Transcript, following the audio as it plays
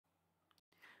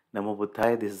Namo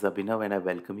Buddhaya, this is Abhinav and I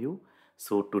welcome you.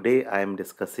 So today I am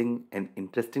discussing an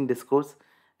interesting discourse,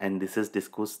 and this is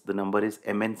discourse, the number is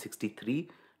MN63.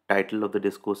 Title of the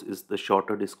discourse is The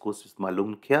Shorter Discourse with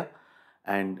Malunkhya,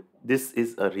 and this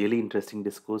is a really interesting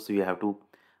discourse, so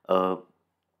uh,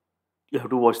 you have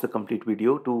to watch the complete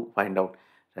video to find out,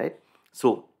 right?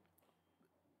 So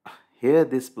here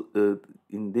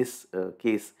in this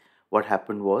case, what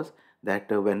happened was that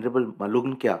Venerable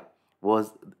Malunkhya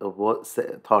was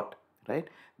thought, right,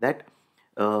 that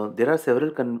there are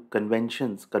several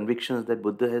convictions that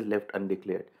Buddha has left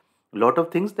undeclared. A lot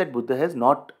of things that Buddha has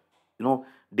not,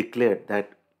 declared,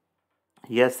 that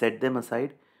he has set them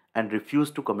aside and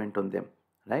refused to comment on them,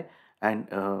 right? And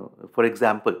for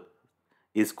example,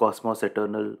 is cosmos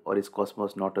eternal or is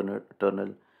cosmos not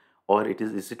eternal, or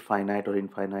is it finite or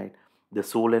infinite? The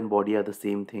soul and body are the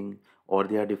same thing or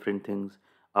they are different things?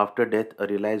 After death, a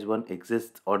realized one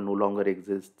exists or no longer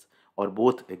exists, or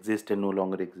both exist and no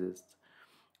longer exists?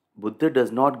 Buddha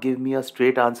does not give me a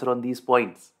straight answer on these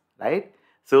points, right?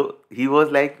 So he was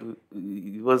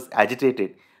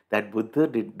agitated that Buddha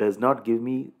does not give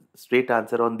me straight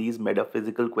answer on these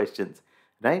metaphysical questions,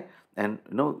 right? And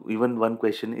even one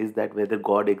question is that whether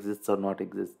God exists or not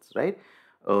exists, right?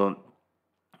 Um,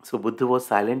 so Buddha was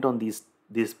silent on these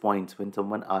points when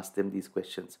someone asked them these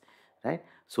questions, right?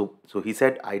 So he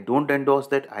said, I don't endorse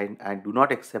that. I do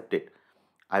not accept it.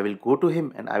 I will go to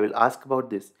him and I will ask about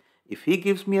this. If he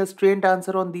gives me a straight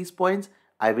answer on these points,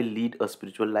 I will lead a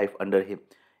spiritual life under him.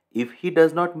 If he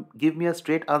does not give me a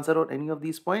straight answer on any of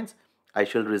these points, I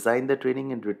shall resign the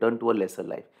training and return to a lesser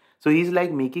life. So he's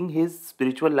like making his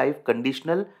spiritual life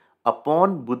conditional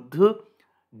upon Buddha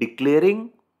declaring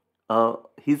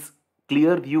his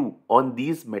clear view on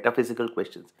these metaphysical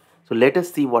questions. So let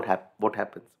us see what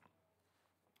happens.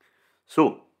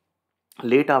 So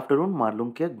late afternoon,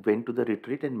 Marlunkya went to the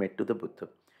retreat and met to the Buddha.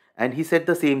 And he said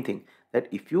the same thing, that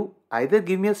if you either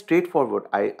give me a straightforward,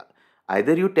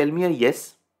 either you tell me a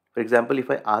yes, for example,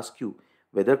 if I ask you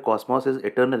whether cosmos is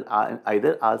eternal,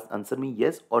 answer me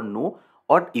yes or no,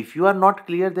 or if you are not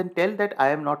clear, then tell that I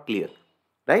am not clear,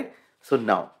 right? So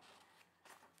now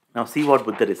see what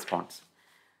Buddha responds.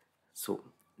 So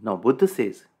now Buddha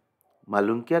says,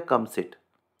 Malunkya, come sit.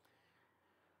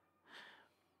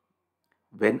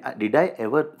 Did I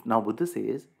ever, now Buddha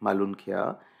says,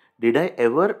 Malunkya, did I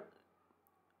ever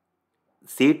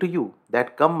say to you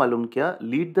that come Malunkya,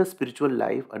 lead the spiritual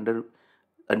life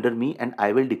under me and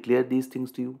I will declare these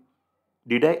things to you?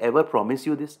 Did I ever promise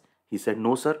you this? He said,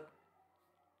 no, sir.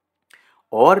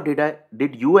 Or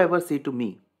did you ever say to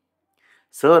me,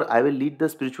 sir, I will lead the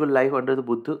spiritual life under the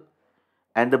Buddha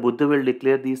and the Buddha will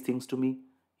declare these things to me?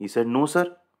 He said, no,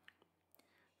 sir.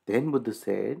 Then Buddha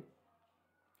said,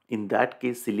 in that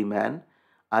case, silly man,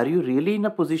 are you really in a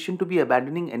position to be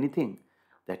abandoning anything?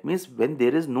 That means when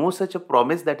there is no such a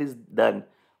promise that is done,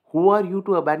 who are you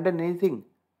to abandon anything?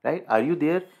 Right? Are you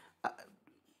there?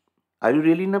 Are you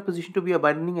really in a position to be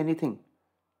abandoning anything?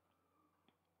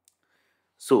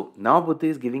 So now Buddha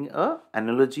is giving a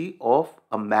analogy of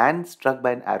a man struck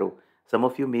by an arrow. Some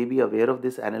of you may be aware of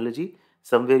this analogy.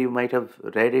 Somewhere you might have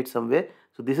read it somewhere.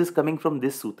 So this is coming from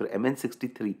this sutra,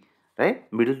 MN63,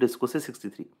 right? Middle Discourses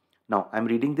 63. Now I'm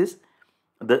reading this.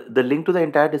 The link to the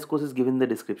entire discourse is given in the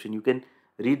description. You can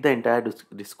read the entire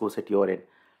discourse at your end.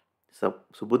 So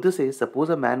Buddha says, suppose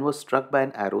a man was struck by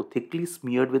an arrow thickly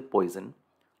smeared with poison,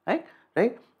 right?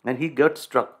 Right? And he got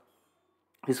struck.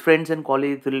 His friends and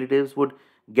colleagues, relatives would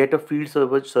get a field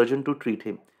surgeon to treat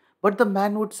him. But the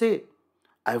man would say,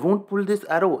 I won't pull this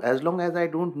arrow as long as I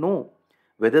don't know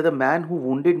whether the man who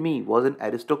wounded me was an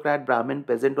aristocrat, Brahmin,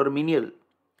 peasant, or menial.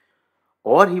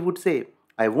 Or he would say,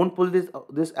 I won't pull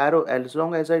this arrow as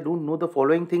long as I don't know the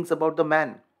following things about the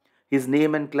man: his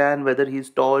name and clan, whether he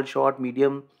is tall, short,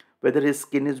 medium, whether his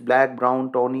skin is black,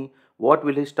 brown, tawny, what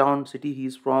will his town, city he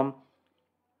is from.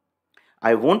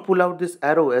 I won't pull out this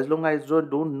arrow as long as I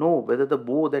don't know whether the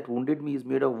bow that wounded me is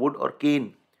made of wood or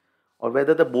cane, or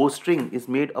whether the bowstring is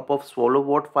made up of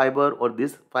swallowwort fiber or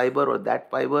this fiber or that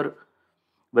fiber,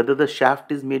 whether the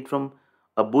shaft is made from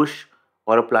a bush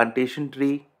or a plantation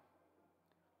tree.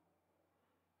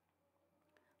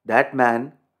 That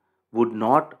man would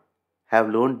not have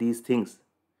learned these things,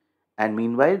 and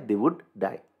meanwhile they would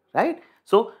die, right?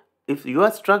 So if you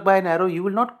are struck by an arrow, you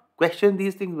will not question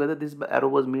these things, whether this arrow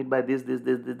was made by this.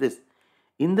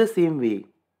 In the same way,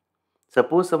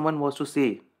 suppose someone was to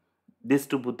say this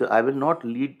to Buddha, I will not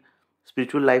lead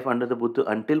spiritual life under the Buddha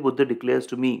until Buddha declares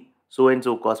to me so and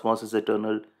so cosmos is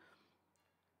eternal,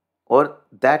 or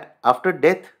that after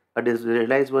death a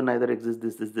realized one neither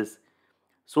exists, this.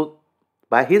 So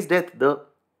by his death, the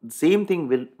same thing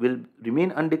will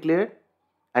remain undeclared,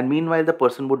 and meanwhile the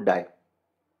person would die.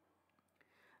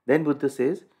 Then Buddha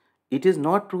says, it is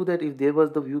not true that if there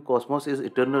was the view cosmos is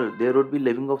eternal, there would be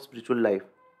living of spiritual life.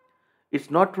 It's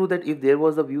not true that if there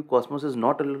was the view cosmos is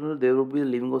not eternal, there would be a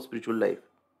living of spiritual life.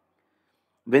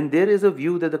 When there is a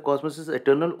view that the cosmos is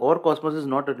eternal or cosmos is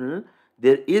not eternal,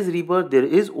 there is rebirth, there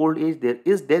is old age, there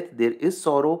is death, there is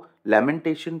sorrow,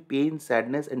 lamentation, pain,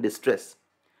 sadness, and distress.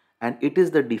 And it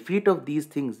is the defeat of these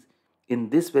things in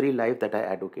this very life that I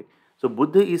advocate. So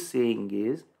Buddha is saying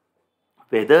is,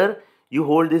 whether you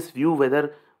hold this view,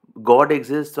 whether God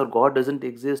exists or God doesn't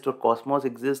exist, or cosmos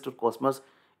exists or cosmos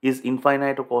is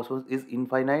infinite or cosmos is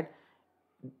infinite,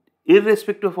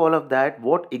 irrespective of all of that,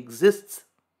 what exists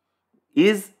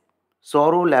is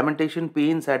sorrow, lamentation,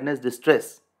 pain, sadness,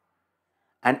 distress.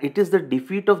 And it is the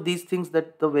defeat of these things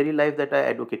that the very life that I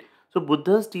advocate. So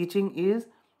Buddha's teaching is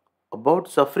about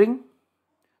suffering.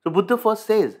 So Buddha first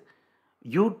says,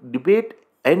 you debate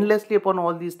endlessly upon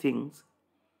all these things.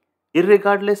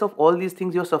 Irregardless of all these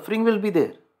things, your suffering will be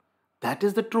there. That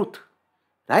is the truth.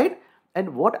 Right?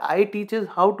 And what I teach is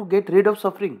how to get rid of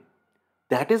suffering.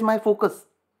 That is my focus.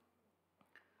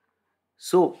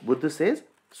 So Buddha says,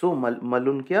 so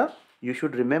Malunkya, you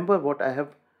should remember what I have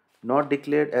not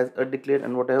declared as declared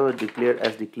and what I have declared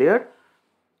as declared.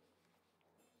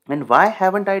 And why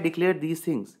haven't I declared these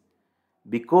things?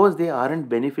 Because they aren't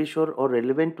beneficial or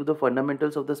relevant to the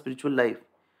fundamentals of the spiritual life.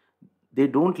 They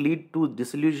don't lead to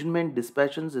disillusionment,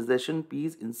 dispassion, cessation,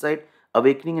 peace, insight,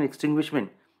 awakening, and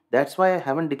extinguishment. That's why I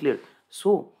haven't declared.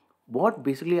 So, what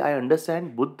basically I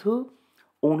understand, Buddha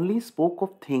only spoke of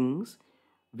things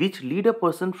which lead a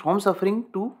person from suffering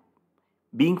to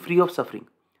being free of suffering.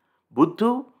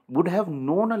 Buddha would have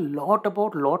known a lot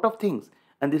about lot of things,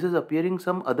 and this is appearing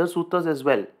some other suttas as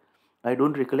well. I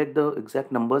don't recollect the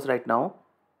exact numbers right now.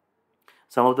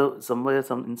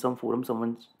 In some forum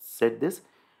someone said this.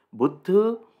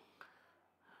 Buddha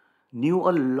knew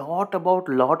a lot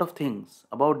of things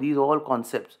about these all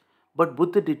concepts, but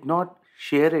Buddha did not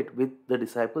share it with the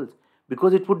disciples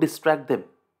because it would distract them.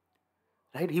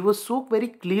 Right? He was so very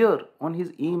clear on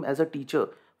his aim as a teacher,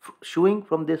 showing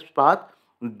from this path,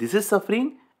 this is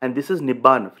suffering and this is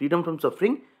nibbana, freedom from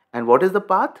suffering. And what is the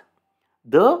path?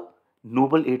 The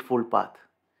noble eightfold path.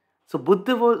 So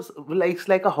Buddha was like, it's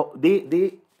like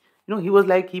he was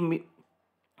like,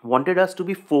 wanted us to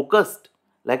be focused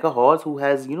like a horse who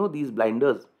has, these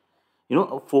blinders,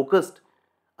 focused.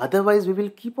 Otherwise, we will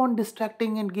keep on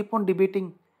distracting and keep on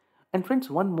debating. And friends,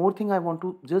 one more thing I want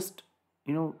to just,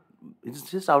 it's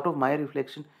just out of my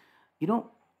reflection, you know,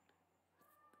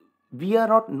 we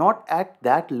are not at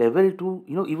that level to,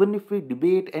 even if we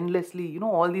debate endlessly,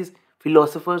 all these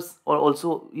philosophers are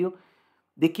also,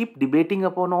 they keep debating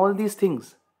upon all these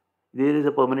things. There is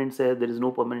a permanent self, there is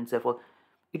no permanent self, or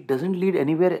it doesn't lead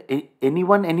anywhere,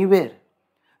 anyone anywhere.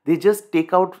 They just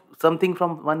take out something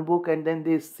from one book and then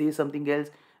they say something else,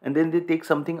 and then they take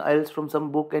something else from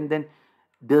some book and then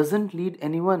doesn't lead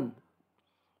anyone.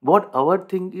 What our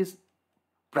thing is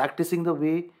practicing the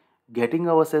way, getting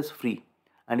ourselves free.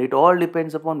 And it all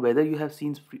depends upon whether you have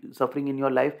seen suffering in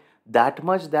your life that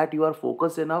much that you are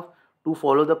focused enough to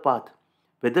follow the path.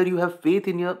 Whether you have faith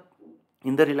in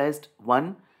the realized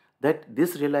one, that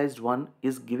this realized one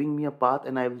is giving me a path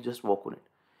and I will just walk on it.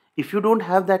 If you don't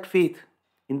have that faith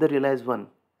in the realized one,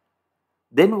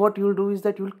 then what you'll do is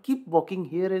that you'll keep walking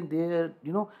here and there,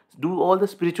 do all the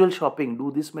spiritual shopping, do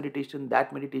this meditation,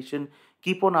 that meditation,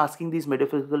 keep on asking these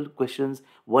metaphysical questions,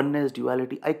 oneness,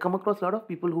 duality. I come across a lot of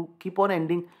people who keep on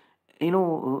ending,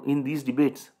 in these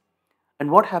debates. And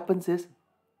what happens is,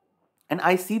 and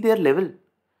I see their level.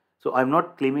 So I'm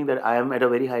not claiming that I am at a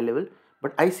very high level,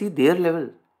 but I see their level.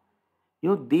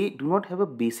 They do not have a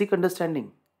basic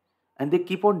understanding and they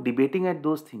keep on debating at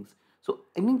those things. So,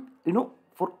 I mean,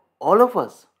 for all of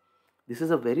us, this is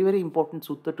a very, very important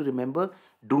sutta to remember.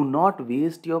 Do not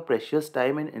waste your precious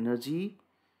time and energy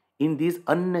in these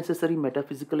unnecessary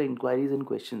metaphysical inquiries and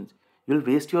questions. You'll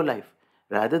waste your life.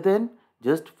 Rather than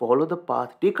just follow the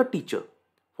path, take a teacher.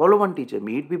 Follow one teacher.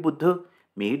 May it be Buddha,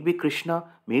 may it be Krishna,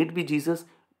 may it be Jesus.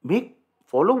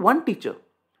 Follow one teacher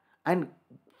and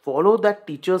follow that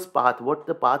teacher's path, what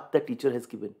the path the teacher has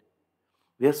given.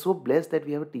 We are so blessed that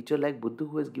we have a teacher like Buddha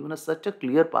who has given us such a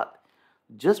clear path.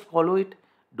 Just follow it.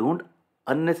 Don't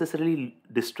unnecessarily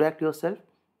distract yourself.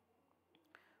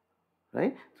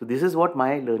 Right? So this is what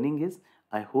my learning is.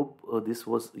 I hope this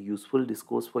was useful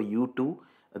discourse for you too.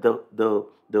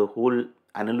 The whole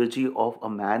analogy of a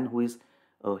man who is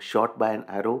shot by an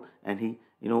arrow and he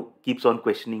keeps on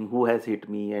questioning who has hit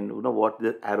me and what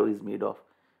the arrow is made of.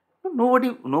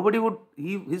 Nobody would.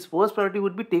 His first priority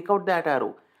would be take out that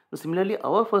arrow. So similarly,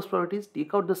 our first priority is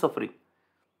take out the suffering,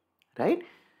 right?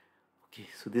 Okay,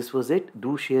 so this was it.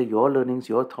 Do share your learnings,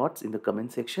 your thoughts in the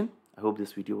comment section. I hope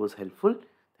this video was helpful.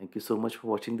 Thank you so much for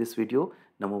watching this video.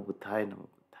 Namo Buddhaya. Namo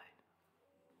Buddhaya.